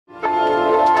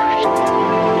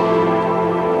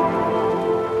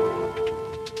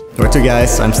We're two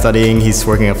guys, I'm studying, he's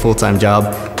working a full-time job,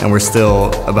 and we're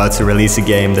still about to release a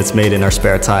game that's made in our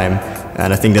spare time.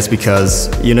 And I think that's because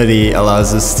Unity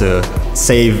allows us to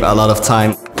save a lot of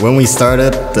time. When we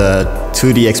started, the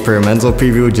 2D experimental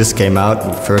preview just came out,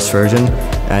 the first version,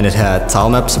 and it had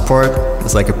Tilemap support. It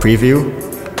was like a preview.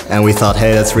 And we thought,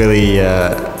 hey, that's really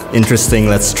interesting,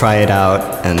 let's try it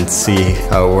out and see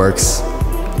how it works.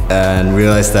 And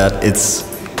realized that it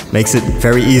makes it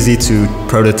very easy to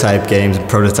prototype games,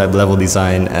 prototype level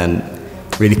design, and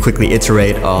really quickly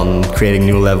iterate on creating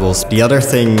new levels. The other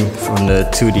thing from the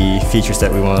 2D features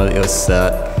that we wanted is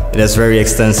that it has very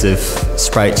extensive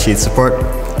sprite sheet support.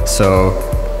 So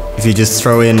if you just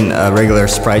throw in a regular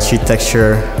sprite sheet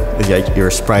texture with your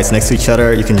sprites next to each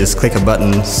other, you can just click a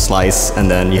button, slice,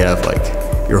 and then you have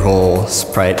like your whole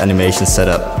sprite animation set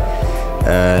up.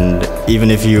 And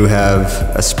even if you have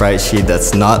a sprite sheet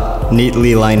that's not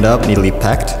neatly lined up, neatly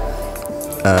packed,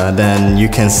 then you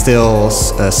can still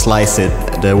slice it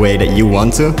the way that you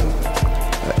want to,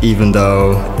 even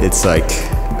though it's like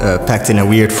packed in a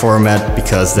weird format,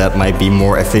 because that might be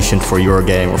more efficient for your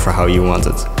game or for how you want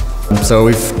it. So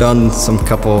we've done some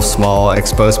couple of small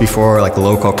expos before, like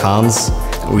local cons.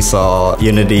 We saw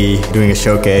Unity doing a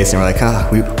showcase and we're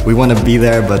like, we want to be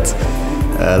there, but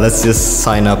let's just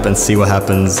sign up and see what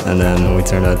happens. And then we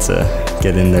turned out to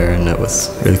get in there, and that was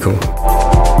really cool.